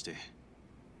問われまして、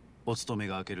お勤め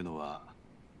が明けるのは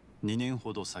2年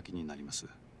ほど先になります。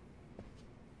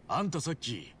あんたさっ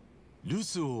き留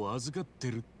守を預かって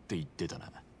るって言ってた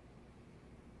な。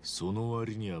その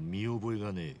割には見覚え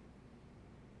がねえ。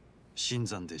新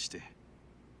参でして。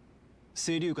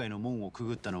清流会の門をく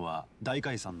ぐったのは大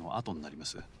解散の後になりま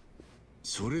す。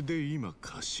それで今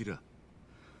頭。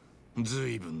ず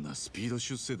いぶんなスピード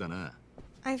出世だな。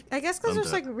I guess because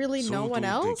there's like really no one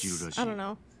else? I don't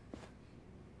know.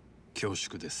 恐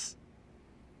縮です。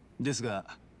です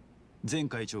が、前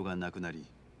会長が亡くなり、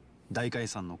大解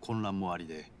散の混乱もあり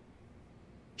で、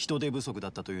人手不足だ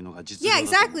ったというのが実情だと思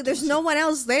っています。Yeah, exactly. There's no one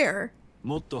else there.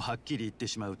 もっとはっきり言って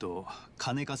しまうと、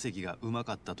金稼ぎがうま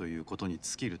かったということに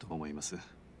尽きると思います。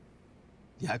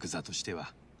ヤクザとして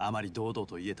はあまり堂々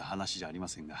と言えた話じゃありま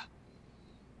せんが。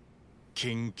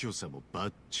謙虚さもバ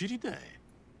ッチリだい。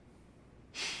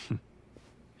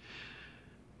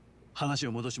話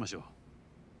を戻しましょう。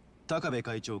高部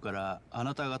会長からあ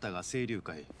なた方が清流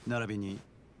会並びに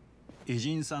偉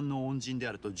人さんの恩人で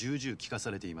あると重々聞か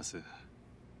されています。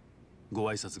ご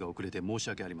挨拶が遅れて申し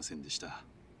訳ありませんでした。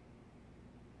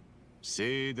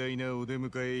盛大なお出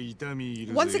迎え痛み入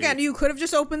るぜ。 Once again, you could have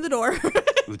just opened the door.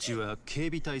 うちは警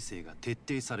備体制が徹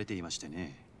底されていまして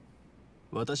ね。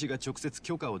私が直接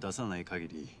許可を出さない限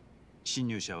り侵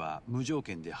入者は無条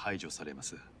件で排除されま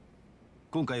す。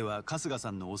今回は春日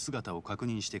さんのお姿を確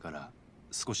認してから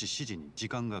少し指示に時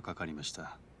間がかかりまし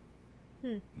た。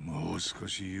もう少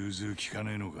し融通きか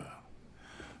ねえのか。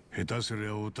下手すり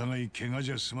ゃお互い怪我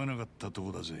じゃ済まなかったと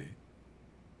こだぜ。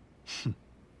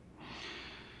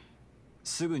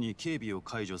すぐに警備を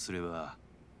解除すれば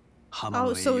浜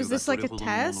の英雄がどれほど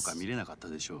のものか見れなかった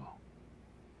でしょう。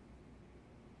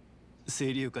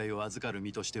清流会を預かる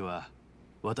身としては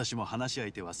私も話し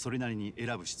相手はそれなりに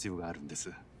選ぶ必要があるんで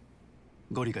す。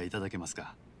ご理解いただけます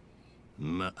か。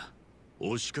ま、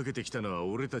押しかけてきたのは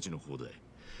俺たちの方だ。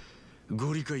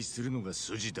ご理解するのが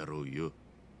筋だろうよ。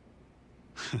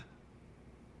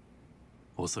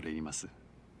恐れ入ります。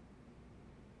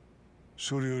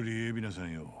それより海老名さ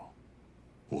んよ、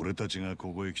俺たちが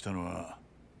ここへ来たのは。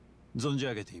存じ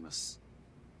上げています。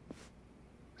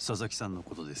佐々木さんの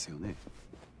ことですよね。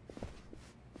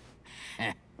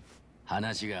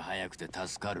話が早くて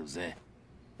助かるぜ。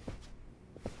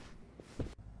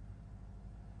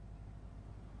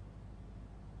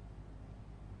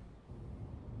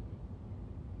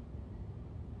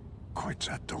こいつ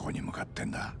はどこに向かって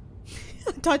んだ。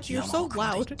Touch, you're so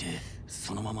loud.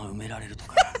 そのまま埋められると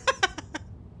か。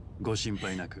ご心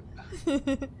配なく。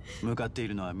向かってい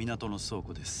るのは港の倉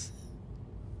庫です。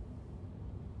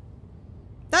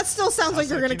That still sounds like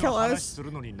they're gonna kill us. す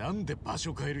るのになんで場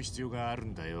所変える必要がある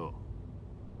んだよ。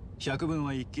百聞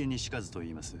は一見にしかずと言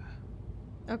います。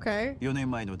Okay. 4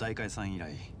年前の大解散以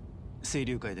来、清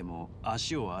流会でも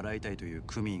足を洗いたいという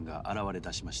組員が現れ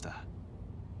出しました。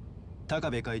高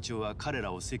部会長は彼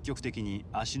らを積極的に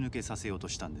足抜けさせようと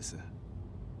したんです。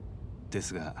で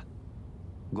すが、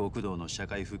極道の社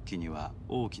会復帰には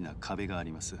大きな壁があ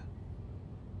ります。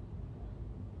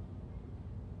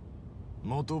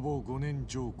元坊5年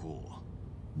上皇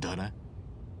だな。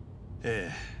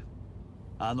ええ。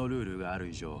あのルールがある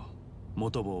以上、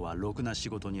元坊はろくな仕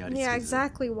事にありつけず、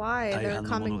 Yeah, exactly why 大 they're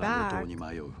半のもの coming が路頭 back. に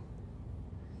迷う。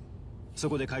そ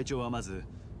こで会長はまず、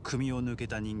組を抜け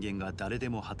た人間が誰で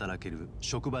も働ける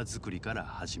職場作りから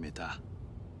始めた。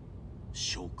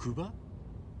職場？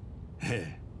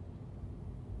ええ。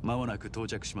間もなく到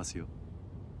着しますよ。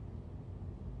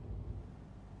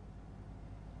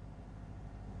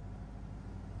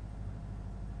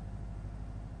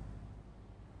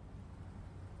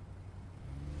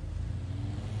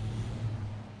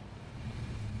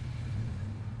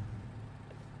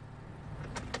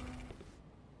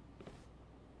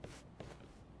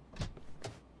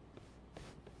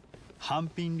ハン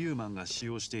ピン・リューマンが使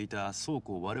用していた倉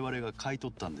庫を我々が買い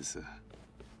取ったんです。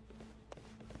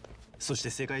そして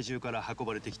世界中から運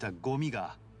ばれてきたゴミ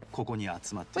がここに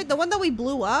集まって。 Wait, the one that we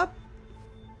blew up?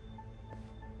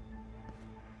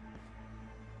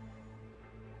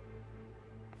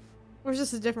 Or is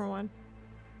this a different one?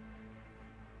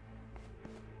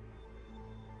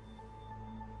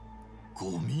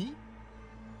 ゴミ？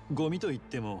ゴミといっ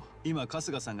ても今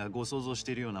春日さんがご想像し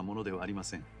ているようなものではありま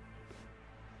せん。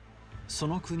そ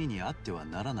の国にあっては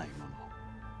ならないも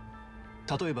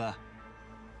の。例えば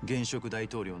現職大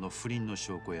統領の不倫の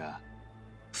証拠や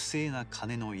不正な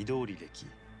金の移動履歴。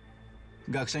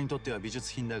学者にとっては美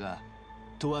術品だが、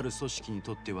とある組織に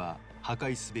とっては破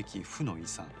壊すべき負の遺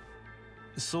産。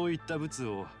そういった物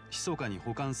を密かに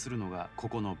保管するのがこ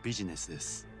このビジネスで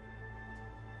す。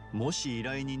もし依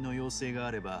頼人の要請が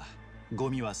あれば、ゴ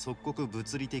ミは即刻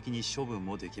物理的に処分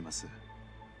もできます。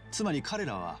つまり彼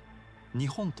らは日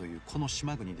本というこの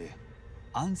島国で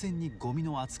安全にゴミ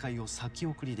の扱いを先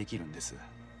送りできるんです。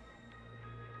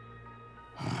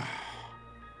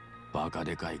バカ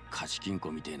でかい貸金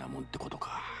庫みてえなもんってこと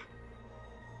か。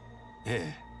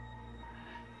ええ。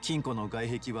金庫の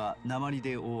外壁は鉛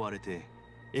で覆われて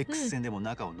X 線でも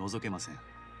中を覗けません。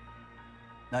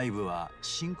内部は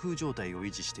真空状態を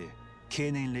維持して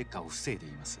経年劣化を防いで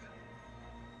います。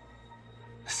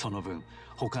その分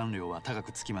保管料は高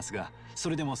くつきますが、そ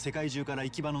れでも世界中から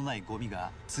行き場のないゴミ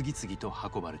が次々と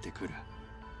運ばれてくる。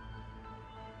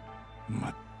ま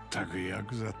ったくヤ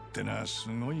クザってな、す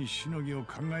ごいしのぎを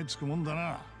考えつくもんだ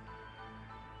な。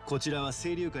こちらは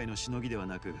清流会のしのぎでは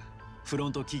なく、フロ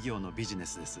ント企業のビジネ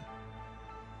スです。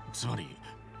つまり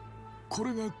こ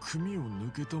れが組を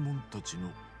抜けた者たちの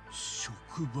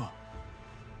職場。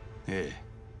ええ、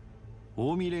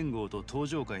近江連合と東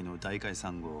上会の大解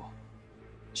散後、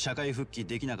社会復帰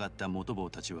できなかった元坊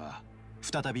たちは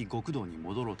再び極道に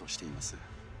戻ろうとしています。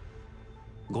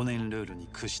5年ルールに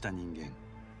屈した人間、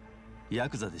ヤ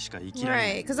クザでしか生きられな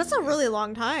い。Right, because that's a really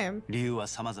long time. 理由は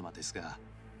様々ですが、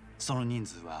その人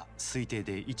数は推定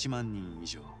で1万人以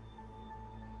上。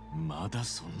まだ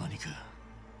そんなにか。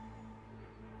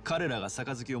彼らが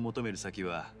杯を求める先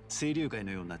は清流会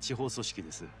のような地方組織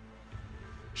です。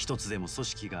一つでも組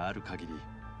織がある限り、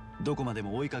どこまで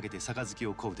も追いかけて杯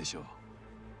を乞うでしょう。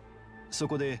そ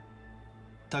こで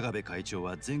高部会長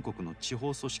は全国の地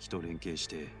方組織と連携し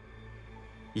て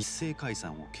一斉解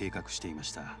散を計画していま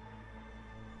した。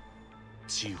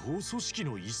地方組織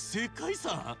の一斉解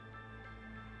散？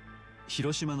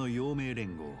広島の陽明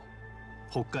連合、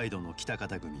北海道の北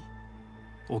方組、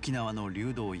沖縄の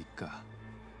流動一家、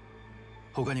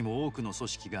他にも多くの組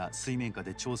織が水面下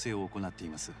で調整を行ってい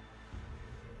ます。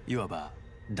いわば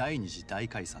第二次大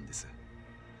解散です。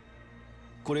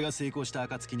これが成功した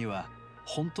暁には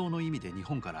本当の意味で日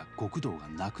本から極道が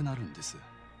なくなるんです。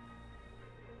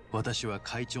私は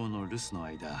会長の留守の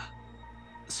間、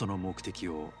その目的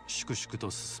を粛々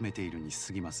と進めているに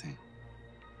過ぎません。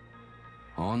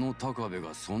あの高部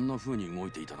がそんな風に動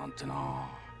いていたなんてな。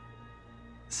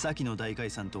先の大解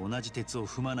散と同じ鉄を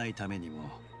踏まないためにも、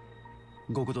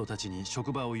極道たちに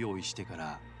職場を用意してか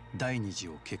ら第二次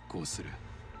を決行する。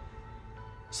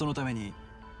そのために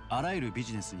あらゆるビ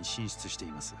ジネスに進出して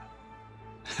います。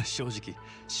正直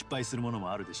失敗するもの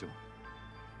もあるでしょ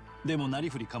う。でもなり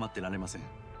ふり構ってられません。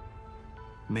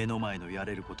目の前のや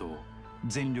れることを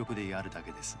全力でやるだ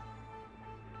けです。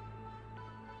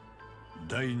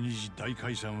第二次大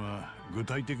解散は具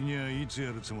体的にはいつ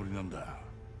やるつもりなんだ？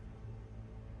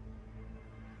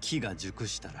木が熟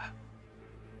したら。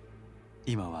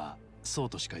今はそう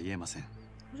としか言えません。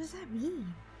What does that mean?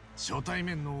 初対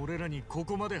面の俺らにこ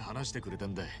こまで話してくれた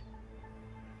んだ。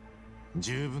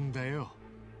十分だよ。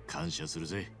感謝する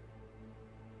ぜ。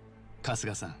春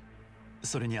日さん、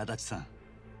それに足立さん、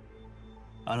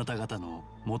あなた方の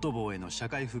元坊への社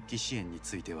会復帰支援に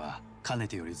ついてはかね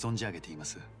てより存じ上げていま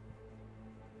す。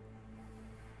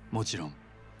もちろん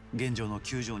現状の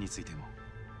窮状についても。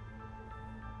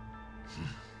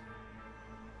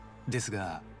です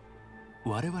が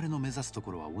我々の目指すと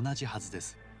ころは同じはずで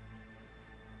す。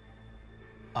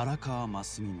荒川真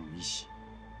澄の意志、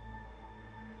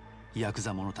ヤク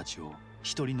ザ者たちを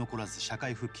一人残らず社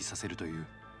会復帰させるという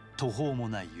途方も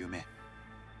ない夢、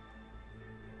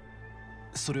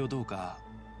それをどうか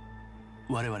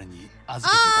我々に預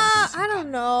けていただけませんか？ I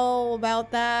don't know about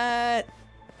that.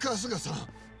 春日さん、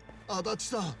足立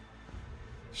さん、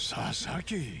佐々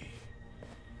木、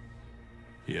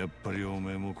やっぱりお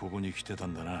めえもここに来てた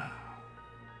んだな。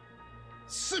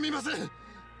すみません。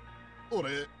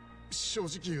俺正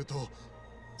直言うと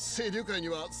清流会に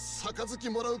は杯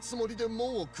もらうつもりで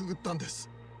門をくぐったんです。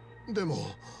でも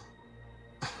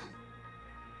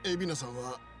海老名さん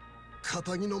は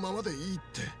堅気のままでいいっ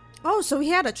て。Oh, so he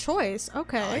had a choice.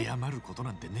 Okay. 謝ること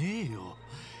なんてねえよ。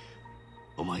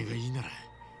お前がいいなら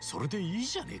それでいい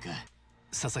じゃねえか。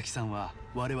佐々木さんは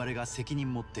我々が責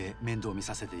任持って面倒見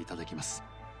させていただきます。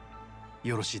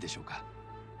よろしいでしょうか？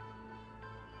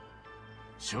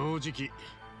正直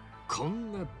こ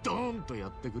んなドーンとや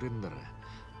ってくれんなら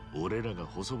俺らが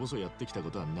細々やってきた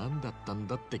ことは何だったん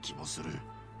だって気もする。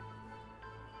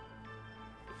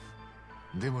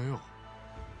でもよ、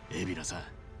海老名さん、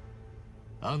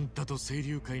あんたと清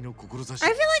流会の志、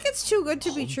 I feel like it's too good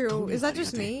to be true. Is that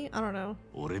just me? I don't know.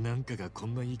 俺なんかがこ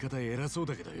んな言い方偉そう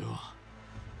だけどよ、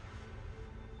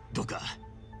どうか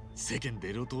世間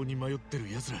で路頭に迷って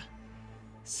る奴ら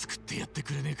救ってやって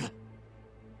くれねえか？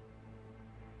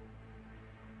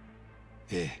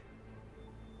ええ、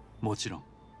もちろん。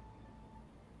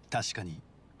確かに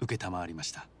承りま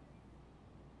した。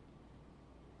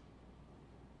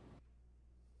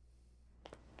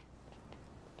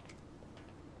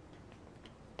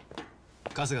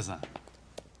春日さん、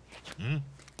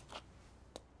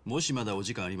もしまだお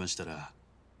時間ありましたら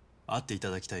会ってい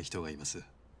ただきたい人がいます。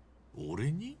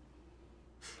俺に？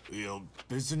いや、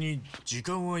別に時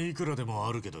間はいくらでも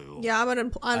あるけどよ。Yeah,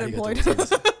 I'm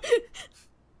unemployed.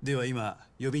 では今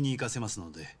呼びに行かせます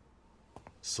ので。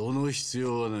その必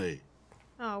要はない。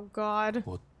Oh God.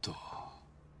 おっと、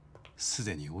す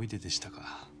でにおいででした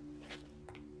か。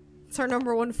It's our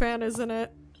number one fan, isn't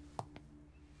it?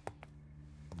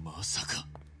 まさか。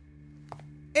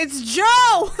It's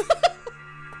Joe!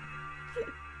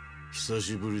 久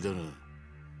しぶりだな。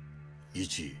イ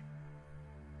チ。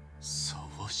沢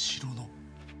城の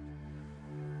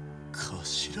頭。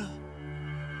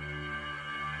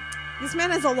 This man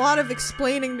has a lot of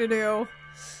explaining to do.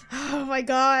 Oh my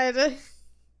God.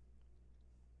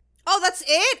 Oh, that's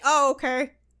it? Oh,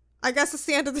 okay. I guess it's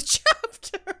the end of the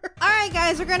chapter. Alright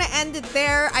guys, we're gonna end it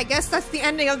there. I guess that's the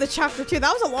ending of the chapter 2.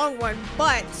 That was a long one,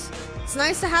 but it's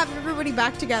nice to have everybody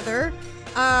back together.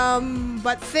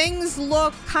 But things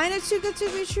look kind of too good to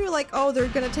be true. Like, oh, they're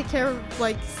gonna take care of,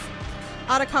 like,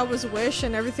 Arakawa's wish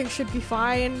and everything should be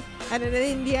fine. And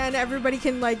in the end, everybody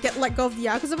can, like, get let go of the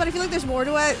Yakuza. But I feel like there's more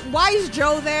to it. Why is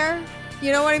Joe there?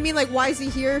 You know what I mean? Like, why is he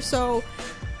here? So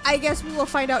I guess we will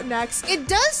find out next. It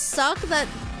does suck that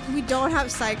we don't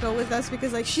have Psycho with us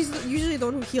because, like, she's usually the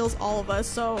one who heals all of us.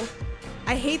 So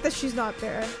I hate that she's not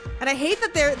there. And I hate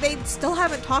that they still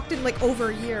haven't talked in, like, over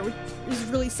a year, which is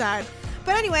really sad.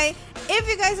 But anyway, if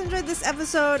you guys enjoyed this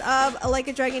episode of Like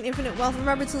a Dragon Infinite Wealth,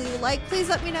 remember to leave a like. Please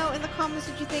let me know in the comments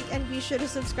what you think, and be sure to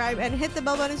subscribe and hit the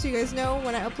bell button so you guys know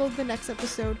when I upload the next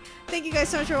episode. Thank you guys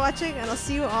so much for watching, and I'll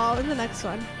see you all in the next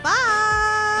one. Bye!